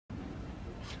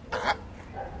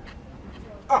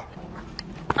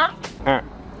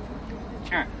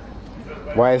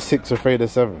Why is 6 afraid of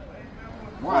 7?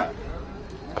 Why?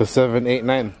 Because 7, 8,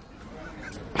 9.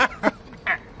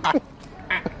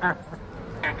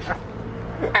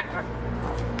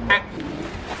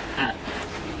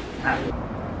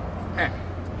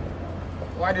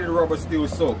 Why did the robber steal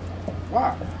soap?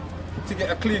 Why? To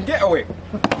get a clean getaway.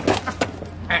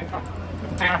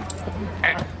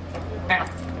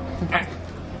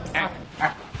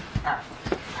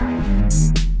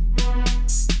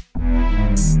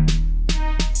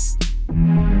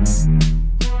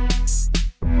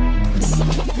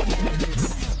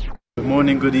 Good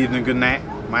morning, good evening, good night.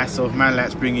 Myself,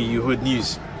 Manlat's bringing you hood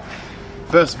news.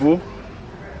 First of all,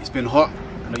 it's been hot.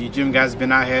 I know you gym guys have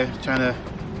been out here trying to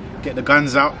get the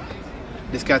guns out.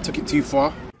 This guy took it too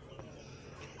far.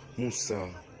 Musa,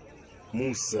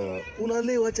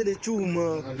 unalewa chale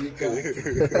chuma.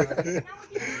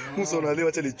 Musa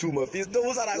unalewa chale chuma. Fisto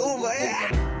Musa la goma,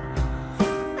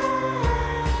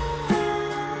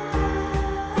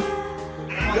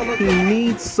 He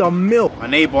needs some milk. My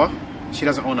neighbor, she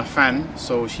doesn't own a fan,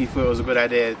 so she thought it was a good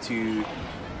idea to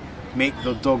make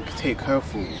the dog take her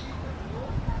food.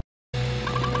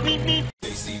 They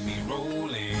see me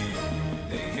rolling,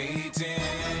 they hating,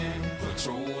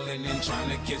 patrolling and trying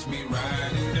to catch me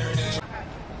riding dirty.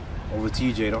 Over to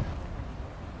you, Jada.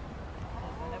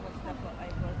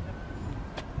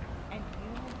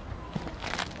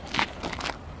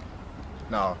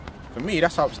 Nah, for me,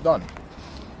 that's how it's done.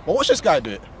 But watch this guy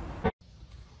do it.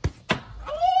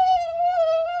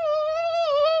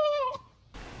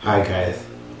 Hi guys,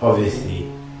 obviously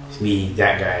it's me,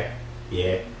 that guy,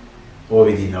 yeah,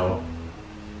 already know,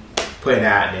 putting it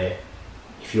out there,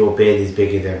 if your beard is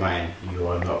bigger than mine, you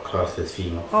are not classed as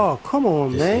female. Oh, come on,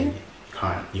 Just saying man. it.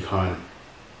 You can't,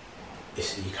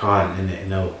 innit?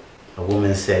 No. A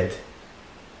woman said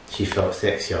she felt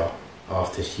sexier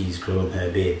after she's grown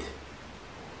her beard.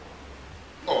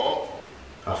 I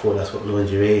thought that's what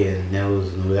lingerie and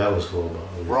nails and all that was for,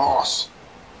 but Ross.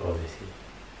 obviously.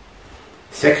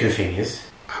 Second thing is,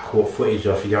 I caught footage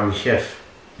of a young chef,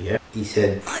 yeah? He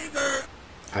said,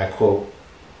 I quote,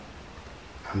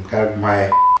 I'm glad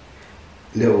my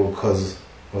little because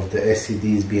of the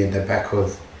STDs being the back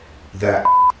of that.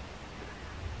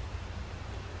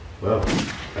 Well,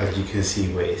 as you can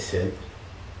see what it said,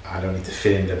 I don't need to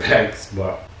fill in the blanks,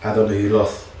 but I don't know who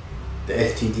lost, the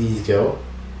STDs girl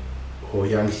or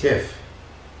young chef.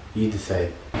 You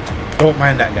decide. Don't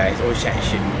mind that guy, he's always chatting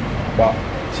shit. But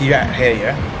see right here,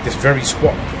 yeah? This very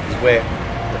spot is where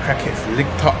the crack hits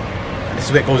linked up, and this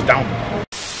is where it goes down.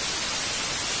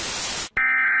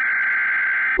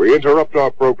 We interrupt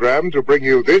our program to bring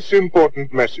you this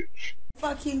important message.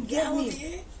 Fucking get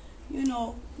me. You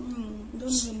know,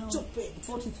 don't even know.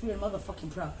 43 and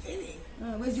motherfucking proud.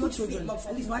 Where's your children?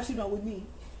 At least my children are with me.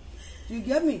 Do you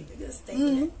get me?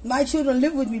 My children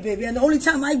live with me, baby. And the only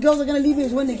time my girls are gonna leave me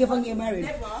is when they fucking get married.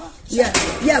 Never. Yeah,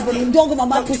 but don't go about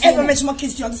my pussy. Ever mention my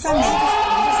kids? Do you understand me?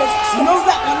 You know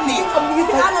that on me. You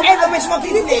ever mention my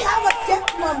kids? You think I'm a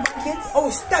stepmom, kids? Oh,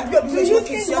 stab you up. Do you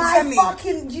think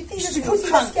do you think this pussy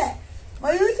is scared?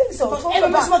 Well, you think so?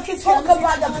 Talk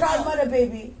about the proud mother,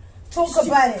 baby. Talk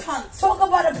about it. Talk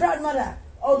about the proud mother.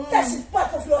 Oh, that's his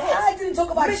butt off your head. I didn't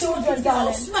talk about children,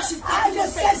 darling. I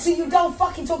just said to you, don't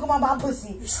fucking talk about my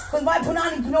pussy. Because my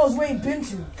punani knows where he been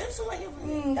to. That's what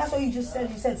you just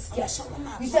said. You said sketch.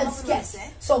 You said sketch.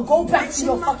 So go back to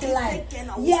your fucking line.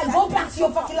 Yeah, go back to your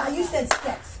fucking line. You said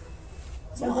sketch.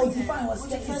 So go define what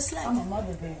sketch is. I'm a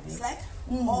mother, baby.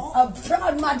 A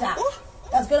proud mother.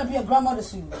 That's gonna be a grandmother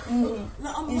soon.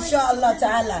 Inshallah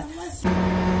ta'ala.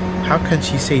 How can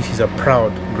she say she's a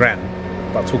proud gran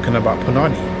but talking about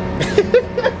punani?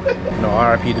 No,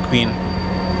 RIP the Queen,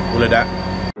 all of that.